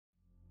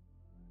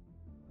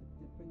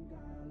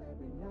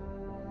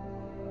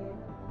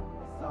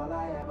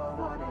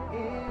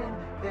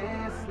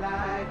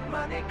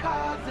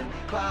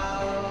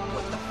cloud.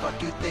 What the fuck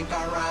you think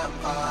I rhyme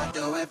for?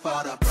 Do it for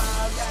the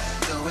crowd,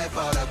 do it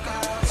for the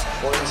girls.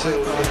 1,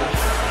 2.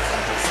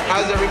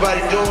 How's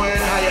everybody doing?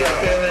 How y'all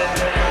feeling?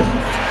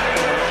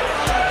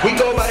 We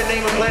go by the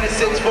name of Planet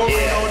 6,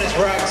 formerly known as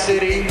Rock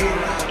City.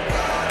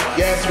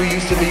 Yes, we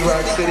used to be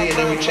Rock City and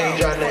then we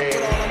changed our name.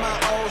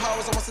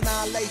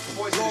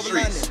 Voice of the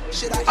streets.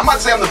 I'm about to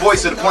say I'm the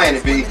voice of the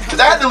planet, B, because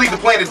I had to leave the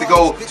planet to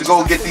go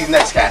get these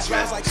next cats,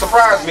 man.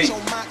 Surprise me.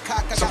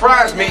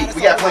 Surprise me.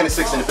 We got Planet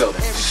 6 in the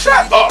building.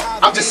 Shut up.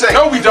 I'm just saying.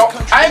 No, we don't.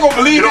 I ain't gonna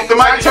believe it. The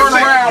mic Turn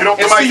around. You don't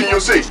the mic and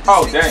you'll see.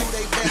 Oh, dang.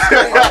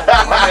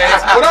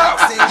 What up?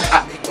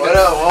 What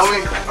up,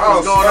 homie?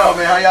 What's going on,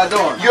 man? How y'all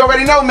doing? You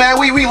already know, man.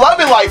 We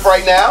loving life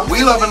right now.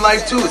 We loving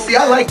life too. See,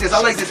 I like this.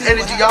 I like this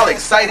energy. Y'all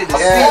excited to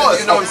see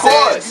it. You know of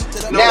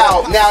course.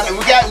 Now,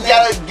 we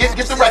gotta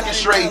get the record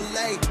straight.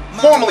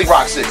 Formerly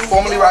Rock City.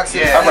 Formerly Rock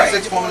City. Yeah. Right.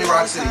 Formerly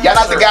Rock City. Y'all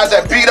not the guys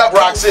that beat up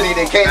Rock City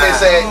that came in and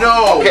said,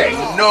 no. Okay.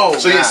 No.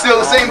 So you're still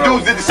the same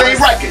dudes, did the same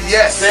records.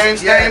 Yes. Same.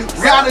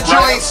 Rihanna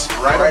joints.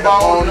 Right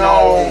about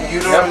no.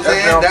 You know what I'm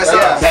saying? That's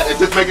us.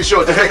 Just making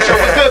sure.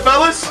 What's good,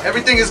 fellas?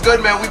 Everything is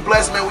good, man. We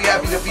blessed, man. We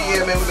happy to be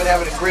here, man. We've been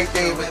having a great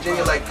day in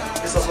Virginia. Like,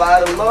 it's a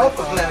lot of love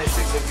for Planet 6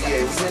 and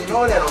VA. We didn't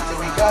know that until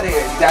we got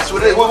here. That's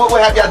what it is.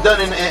 What have y'all done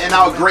in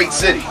our great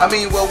city? I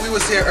mean, well, we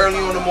was here early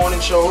on the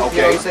morning show. Okay.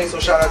 You know what I'm saying? So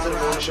shout out to the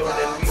morning show. And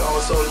then we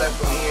also left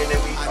from here. And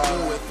then we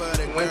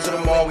went to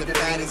the mall. We did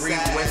a meet and greet.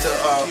 We went to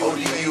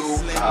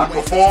ODU. We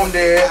performed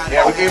there.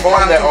 Yeah, we gave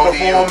performed that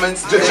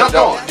performance. Just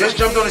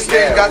jumped on the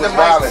stage. Yeah, got the mic.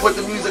 violent. Put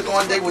the music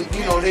on. They would,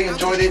 they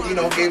enjoyed it. Gave us. You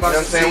know what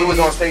I'm saying? We was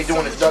on stage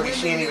doing the Dougie.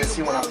 She didn't even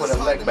see when I put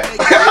her leg back.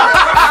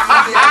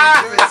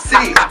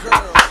 See.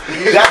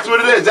 That's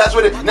what it is. That's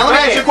what it is. Now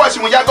let me ask you a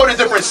question. When y'all go to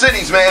different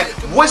cities, man,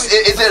 is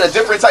it a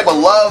different type of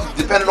love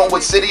depending on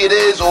what city it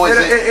is, or is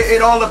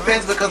it all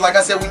depends because, like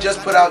I said, we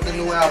just put out the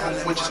new album,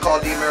 which is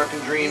called The American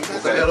Dream.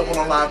 It's available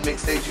on live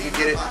mixtapes. You can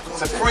get it.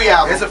 It's a free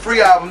album. It's a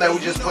free album that we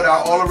just put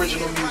out, all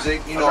original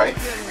music. Right.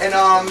 And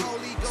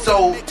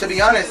so to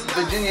be honest,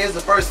 Virginia is the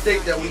first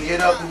state that we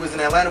hit up. We was in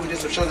Atlanta. We did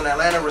some shows in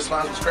Atlanta.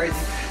 Response was crazy.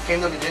 Came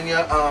to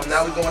Virginia.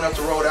 Now we're going up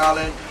to Rhode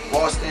Island,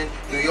 Boston,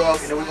 New York,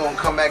 and then we're gonna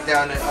come back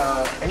down to.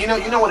 And you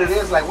know what it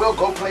is. Like we'll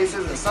go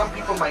places, and some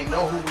people might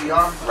know who we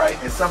are, right?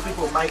 And some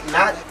people might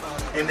not.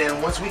 And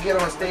then once we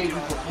get on stage, we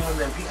perform,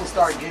 then people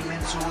start getting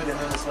into it, and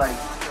then it's like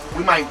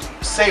we might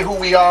say who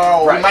we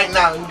are, or we might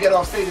not. We get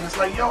off stage, and it's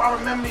like, yo, I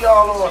remember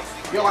y'all, or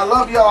yo, I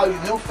love y'all,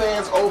 new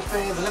fans, old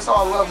fans, and it's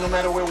all love no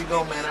matter where we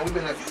go, man. And we've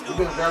been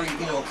very,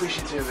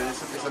 appreciative, and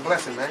it's a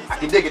blessing, man. I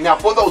can dig it. Now,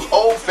 for those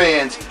old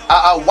fans,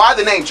 why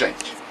the name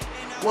change?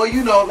 Well,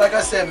 like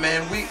I said,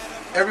 man,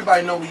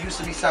 everybody know we used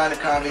to be signed to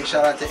Convict.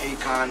 Shout out to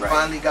Akon. Right.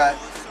 Finally got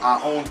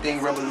our own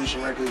thing,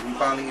 Revolution Records. We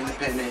finally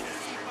independent.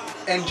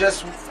 And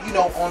just,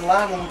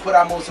 online when we put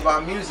out most of our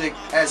music,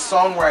 as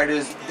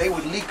songwriters, they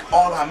would leak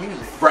all our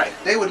music. Right.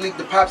 They would leak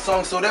the pop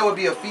songs, so there would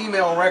be a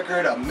female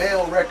record, a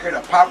male record,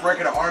 a pop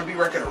record, an R&B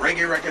record, a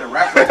reggae record, a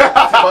rap record.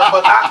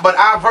 but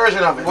our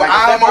version of it. Well,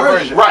 like our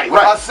version. Right.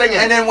 Us singing.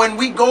 And then when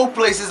we go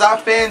places, our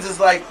fans is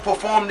like,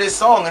 perform this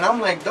song. And I'm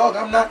like, dog,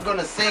 I'm not going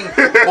to sing,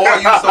 boy,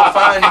 you so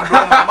fine, you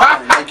blow my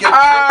mind. Like,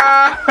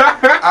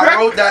 I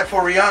wrote that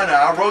for Rihanna.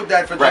 I wrote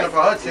that for Jennifer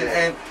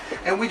Hudson.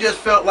 And we just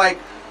felt like,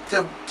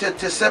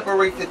 to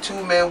separate the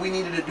two, man, we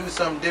needed to do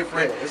something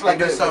different. It's like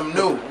do something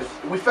new.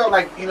 We felt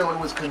like it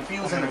was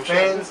confusing the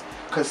fans,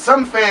 cause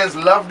some fans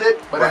loved it,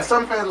 but then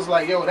some fans was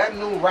like, yo, that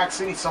new Rock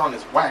City song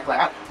is whack.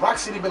 Like Rock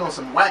City been on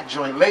some whack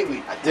joint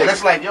lately, and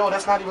it's like, yo,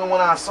 that's not even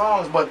one of our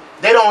songs, but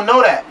they don't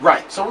know that.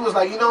 Right. So we was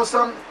like,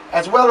 something.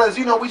 As well as,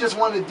 we just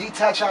wanted to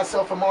detach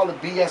ourselves from all the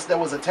BS that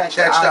was attached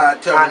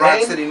to our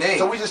Rock City name.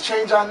 So we just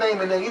changed our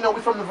name, and then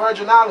we from the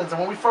Virgin Islands, and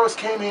when we first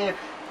came here,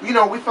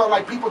 we felt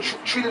like people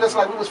treated us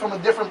like we was from a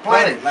different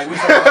planet. Like we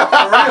from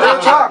real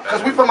talk,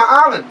 because we from an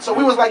island. So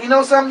we was like,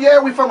 something?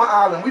 Yeah, we from an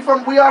island.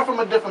 We are from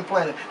a different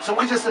planet. So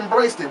we just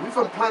embraced it. We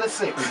from Planet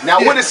 6. Now,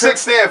 what does 6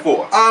 stand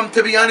for?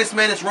 To be honest,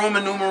 man, it's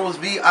Roman numerals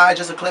VI,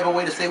 just a clever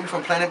way to say we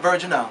from Planet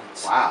Virgin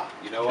Islands. Wow.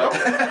 You know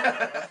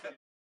what?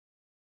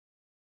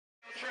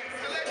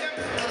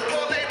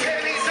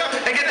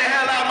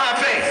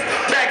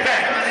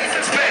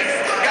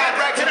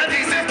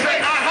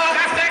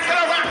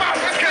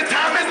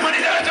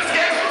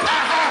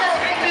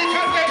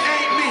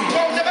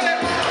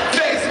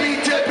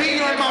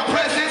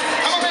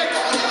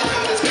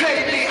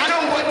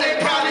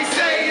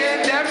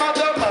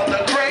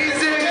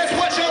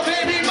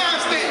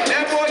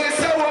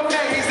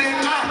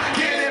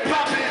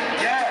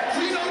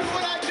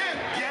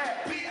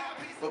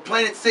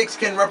 Planet 6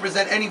 can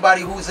represent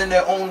anybody who's in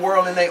their own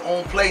world, in their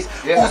own place,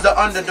 who's the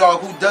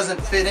underdog, who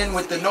doesn't fit in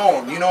with the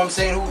norm. You know what I'm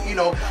saying?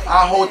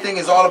 Our whole thing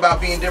is all about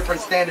being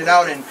different, standing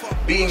out, and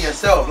being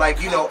yourself.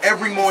 Like,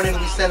 every morning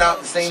we send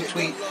out the same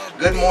tweet.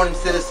 Good morning,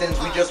 citizens.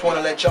 We just want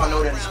to let y'all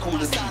know that it's cool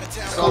to be.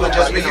 It's cool to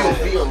just be you.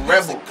 Be a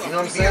rebel. You know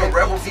what I'm saying? Be a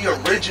rebel,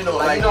 be original.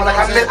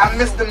 I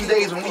miss them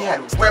days when we had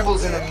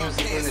rebels in the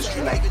music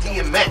industry, like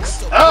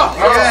DMX. Oh, you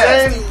know what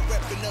I'm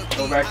saying?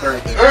 Go back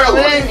Thursday.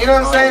 Early. You know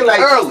what I'm saying? Like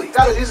Early. You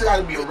just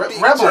gotta be a rebel,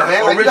 man. Like,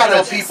 you Original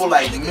gotta, people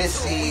like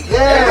Missy.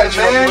 Yeah,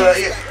 original man.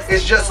 people,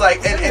 it's just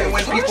like, and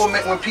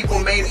when people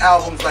made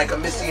albums like a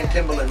Missy and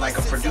Timbaland, like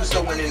a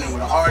producer went in and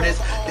with an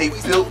artist, they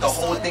built the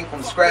whole thing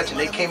from scratch and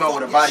they came out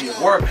with a body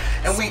of work.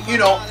 And we, you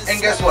know, and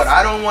guess what?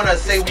 I don't want to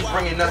say we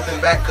bringing nothing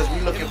back because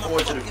we looking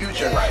forward to the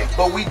future, right?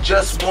 But we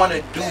just want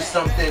to do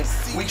something.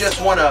 We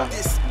just want to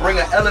bring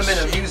an element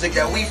of music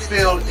that we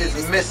feel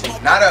is missing.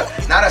 Not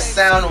a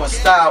sound or a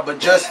style, but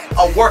just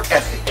a work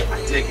ethic.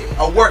 I dig it.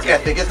 A work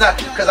ethic. It's not,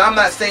 because I'm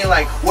not saying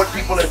like what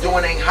people are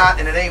doing ain't hot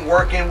and it ain't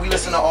working. We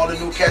listen to all the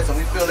new cats and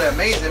we feel they're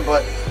amazing,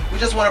 but we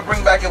just want to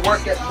bring back a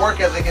work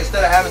ethic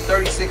instead of having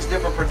 36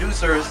 different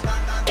producers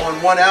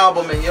on one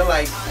album and you're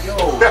like, yo,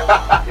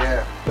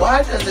 yeah.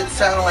 Why does it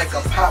sound like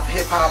a pop,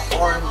 hip hop,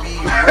 R&B,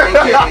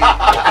 reggae,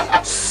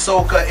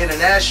 soca,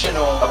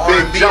 international, A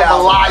big R&B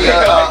jambalaya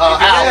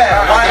album? album.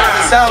 Yeah, why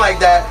does it sound like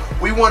that?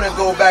 We want to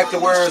go back to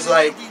where it's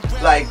like,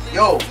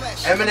 yo,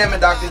 Eminem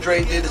and Dr.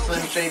 Dre did the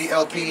Slim Shady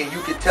LP, and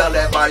you could tell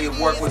that body of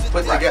work was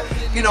put together.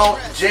 You know,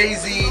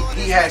 Jay-Z,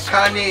 he had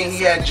Kanye, and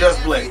he had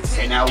Just Blaze.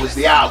 And that was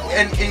the album.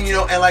 And you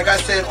know, and like I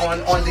said,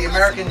 on the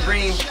American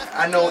Dream,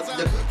 I know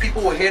the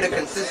people will hear the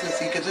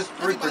consistency because it's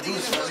 3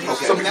 producers.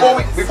 Okay. So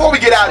before we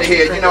get out of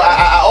here, you know,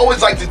 I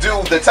always like to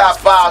do the top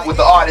 5 with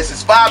the artists.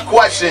 It's 5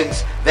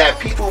 questions that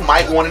people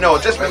might want to know,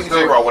 just maybe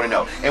zero want to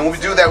know. And when we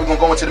do that, we're gonna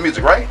go into the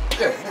music, right?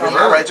 Yeah.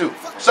 All right, too.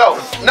 So,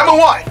 number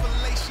 1,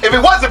 if it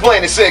wasn't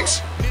Planet 6,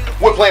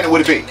 what planet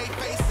would it be?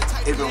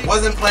 If it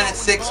wasn't Planet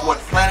 6, what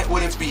planet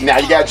would it be? Now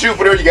you got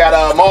Jupiter, you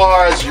got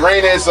Mars,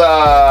 Uranus.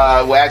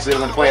 Well, actually,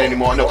 it's not a planet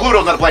anymore. No,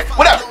 Pluto's not a planet.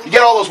 Whatever. You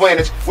get all those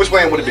planets. Which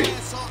planet would it be?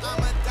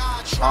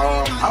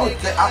 I would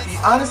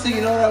honestly,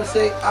 you know what I would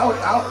say?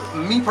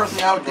 Me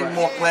personally, I would think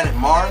more Planet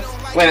Mars.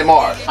 Planet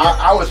Mars.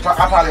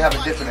 I probably have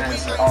a different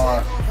answer.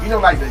 You know,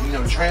 like the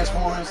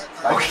Transformers,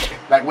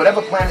 like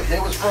whatever planet they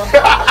was from.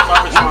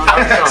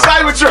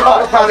 Cybertron.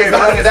 I would probably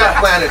go to that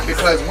planet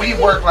because we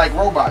work like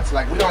robots.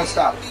 Like we don't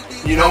stop.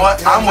 You know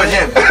what? I'm with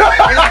him.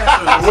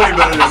 Way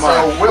better than mine.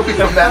 So we'll be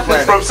from that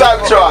planet. From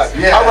Cybertron.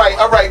 Yeah.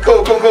 All right,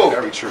 cool.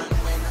 Very true.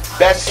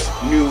 Best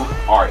new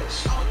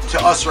artist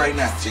To us right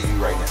now. to you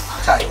right now.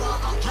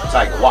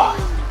 Tiger. Why?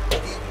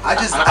 I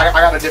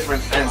got a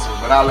different answer,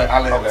 but I'll let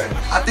him finish.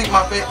 I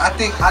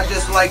think I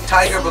just like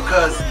Tiger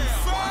because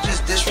I'm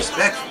just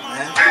disrespectful,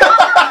 man.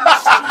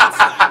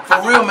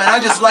 For real, man. I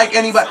just like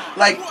anybody.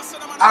 Like,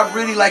 I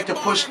really like to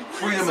push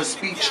freedom of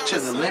speech to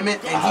the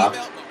limit, and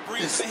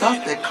the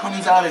stuff that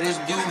comes out of this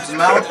dude's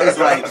mouth is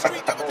like,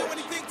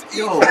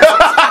 yo,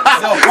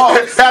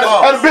 pause. Had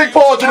a big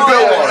pause in the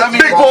building.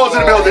 Big pause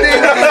in the building.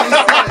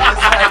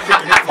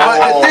 But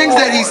the things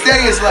that he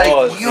say is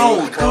like,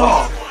 yo,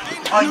 dog,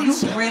 are you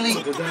really?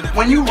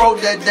 When you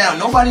wrote that down,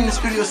 nobody in the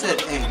studio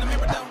said, hey, man,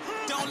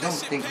 I don't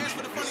think you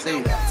should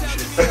say that. You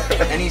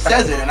should. And he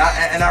says it, and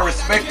I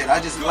respect it. I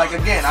just, like,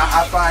 again,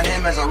 I find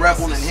him as a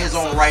rebel in his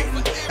own right,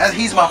 and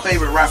he's my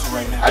favorite rapper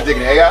right now. I dig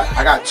it. Hey,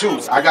 I got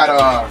 2. I got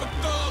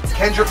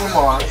Kendrick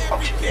Lamar.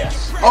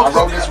 Yes. I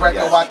wrote this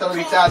record about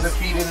 30,000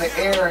 feet in the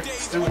air.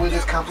 Stu was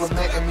just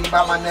complimenting me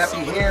about my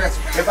nappy hair.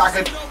 If I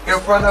could, in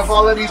front of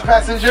all of these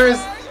passengers,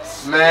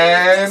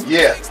 man.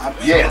 Yeah. I'm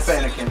a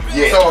fan of Kendrick.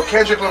 Yeah. So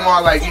Kendrick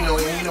Lamar, like,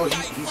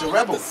 he's a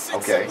rebel.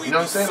 Okay. You know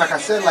what I'm saying? Like I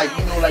said, like,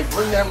 like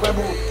bring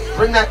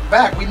that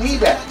back. We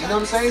need that. You know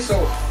what I'm saying? So,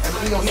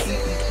 and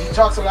he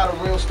talks a lot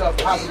of real stuff,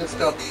 positive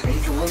stuff, and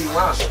he can really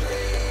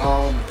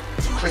rhyme.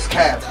 Chris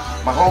Cab,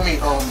 my homie,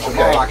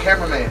 Jamal, our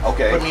cameraman,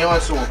 put me on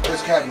to him.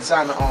 Chris Cab, he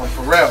signed to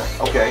Pharrell.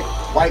 Okay.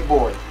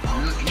 Whiteboard.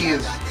 He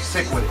is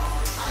sick with it.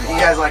 He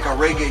has like a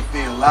reggae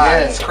feel live.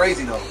 Yeah. It's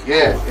crazy though.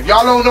 Yeah. If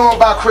y'all don't know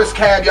about Chris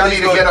Cab, y'all need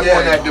to get up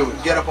on that dude.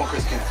 Get up on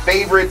Chris Cab.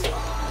 Favorite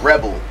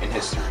rebel in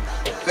history?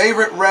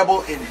 Favorite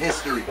rebel in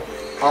history?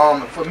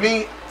 For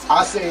me,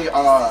 I say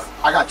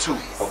I got 2.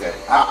 Okay.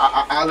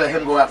 I'll let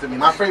him go after me.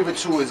 My favorite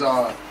 2 is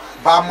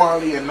Bob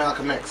Marley and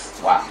Malcolm X.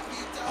 Wow.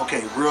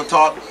 Okay, real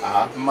talk.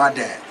 My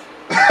dad.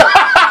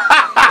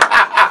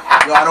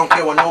 Yo, I don't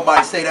care what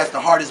nobody say. That's the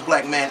hardest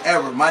black man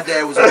ever. My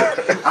dad was.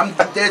 I'm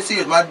dead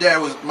serious. My dad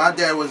was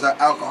an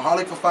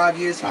alcoholic for 5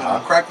 years. He was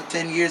on crack for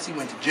 10 years. He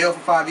went to jail for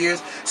 5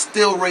 years.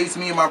 Still raised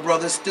me and my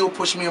brother. Still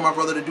pushed me and my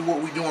brother to do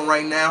what we're doing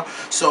right now.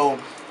 So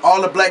all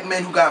the black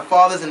men who got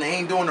fathers and they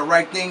ain't doing the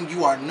right thing,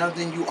 you are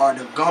nothing. You are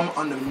the gum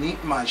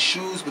underneath my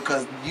shoes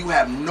because you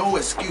have no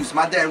excuse.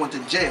 My dad went to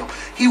jail.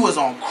 He was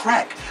on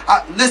crack.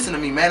 Listen to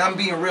me, man. I'm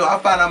being real. I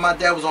found out my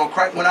dad was on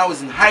crack when I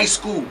was in high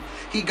school.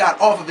 He got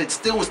off of it,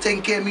 still was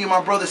taking care of me and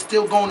my brother,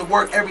 still going to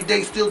work every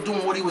day, still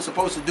doing what he was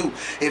supposed to do.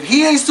 If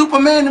he ain't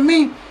Superman to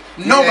me,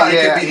 nobody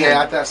can be him.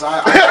 He done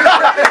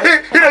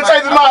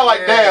changed his mind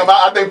like, damn,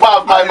 I think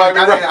Pops might be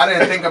right. I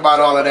didn't think about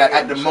all of that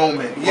at the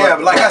moment. Yeah,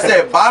 but like I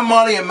said, Bob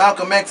Marley and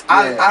Malcolm X,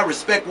 I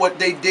respect what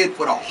they did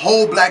for the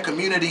whole black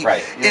community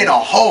in a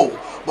whole.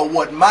 But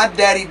what my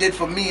daddy did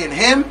for me and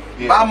him,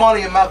 Bob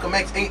Marley and Malcolm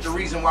X ain't the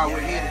reason why we're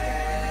here today.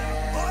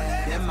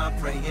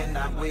 Praying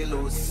that we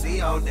lose, see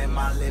how them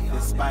a live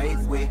despite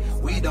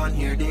we don't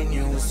hear the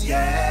news,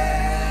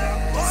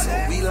 yeah.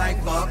 So we like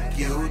fuck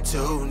you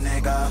too,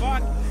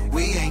 nigga.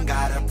 We ain't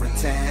gotta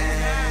pretend,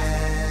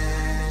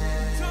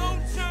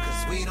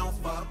 cause we don't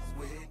fuck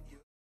with you.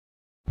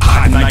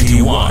 Hot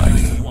 91.